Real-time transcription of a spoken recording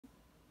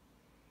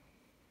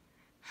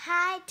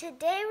Hi,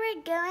 today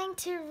we're going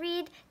to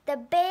read The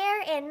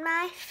Bear in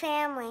My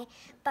Family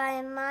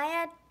by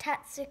Maya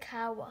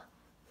Tatsukawa.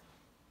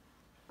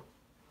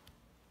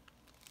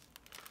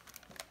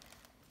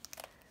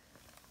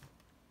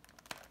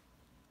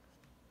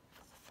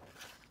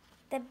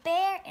 The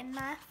Bear in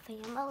My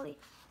Family.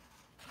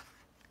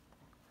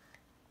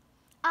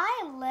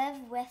 I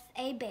live with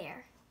a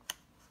bear.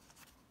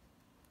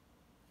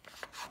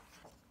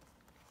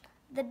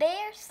 The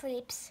bear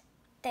sleeps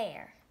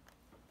there.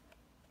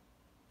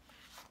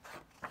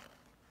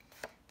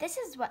 This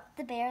is what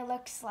the bear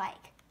looks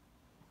like.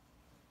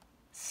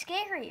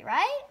 Scary,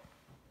 right?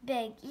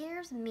 Big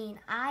ears, mean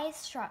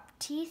eyes, sharp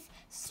teeth,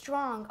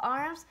 strong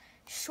arms,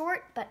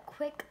 short but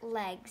quick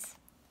legs.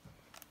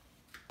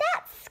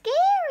 That's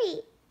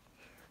scary!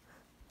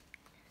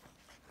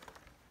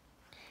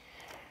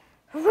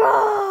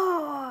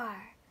 Roar!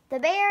 The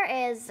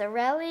bear is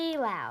really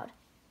loud.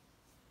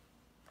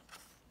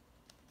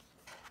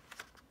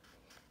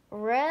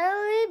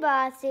 Really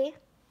bossy.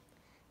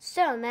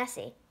 So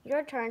messy.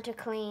 Your turn to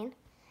clean.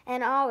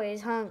 And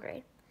always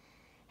hungry.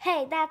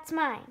 Hey, that's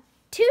mine.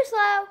 Too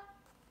slow.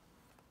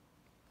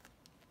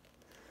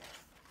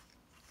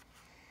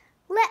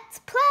 Let's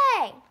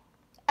play.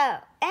 Oh,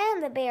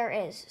 and the bear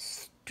is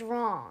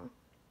strong.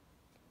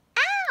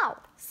 Ow!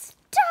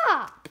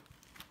 Stop!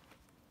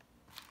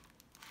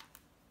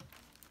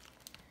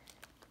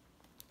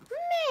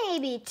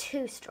 Maybe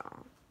too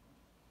strong.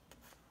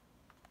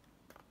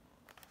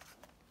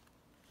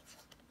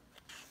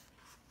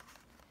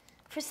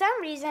 For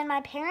some reason, my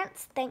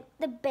parents think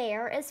the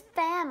bear is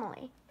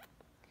family.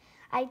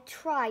 I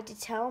tried to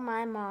tell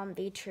my mom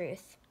the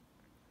truth.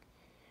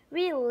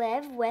 We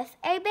live with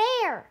a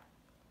bear.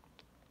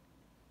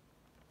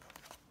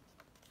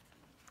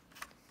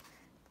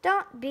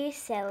 Don't be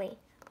silly.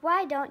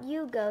 Why don't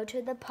you go to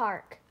the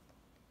park?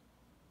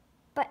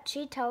 But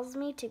she tells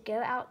me to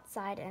go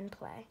outside and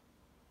play.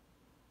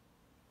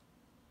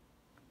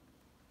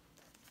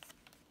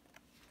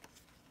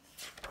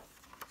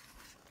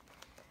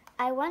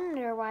 I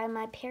wonder why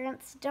my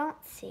parents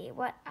don't see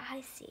what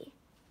I see.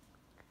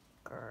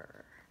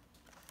 Grr.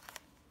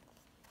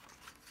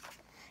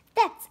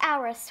 That's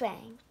our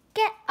swing.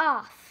 Get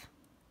off.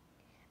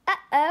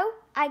 Uh-oh,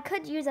 I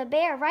could use a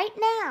bear right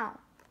now.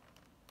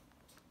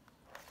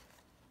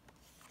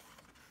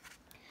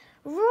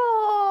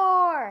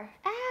 Roar!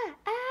 Ah,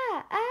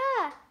 ah,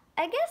 ah.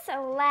 I guess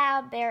a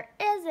loud bear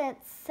isn't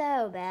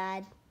so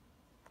bad.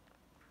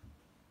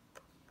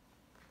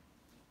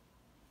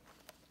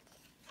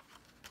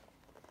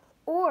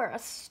 Or a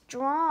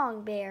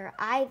strong bear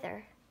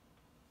either.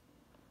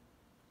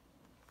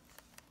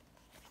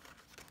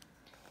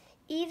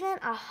 Even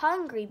a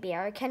hungry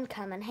bear can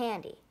come in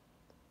handy.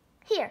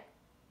 Here.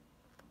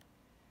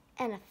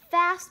 And a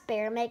fast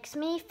bear makes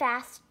me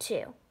fast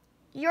too.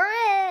 You're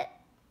it!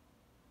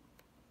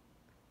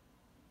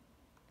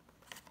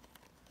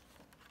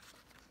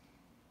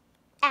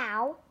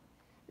 Ow!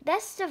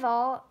 Best of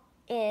all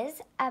is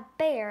a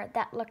bear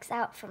that looks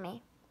out for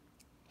me.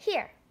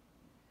 Here.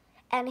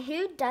 And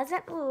who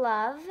doesn't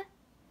love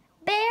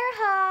bear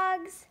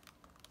hugs?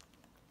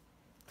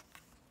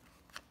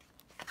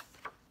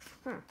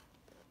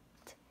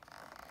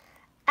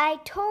 I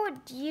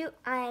told you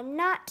I'm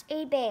not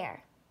a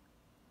bear.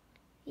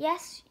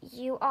 Yes,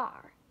 you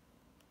are.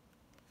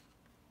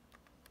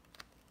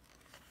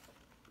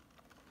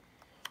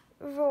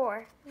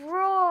 Roar,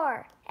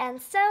 roar,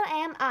 and so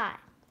am I.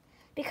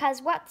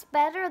 Because what's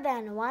better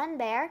than one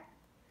bear?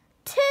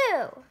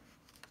 Two!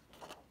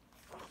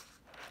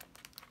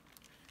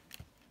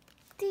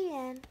 The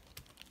end.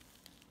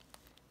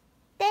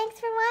 Thanks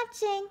for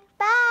watching.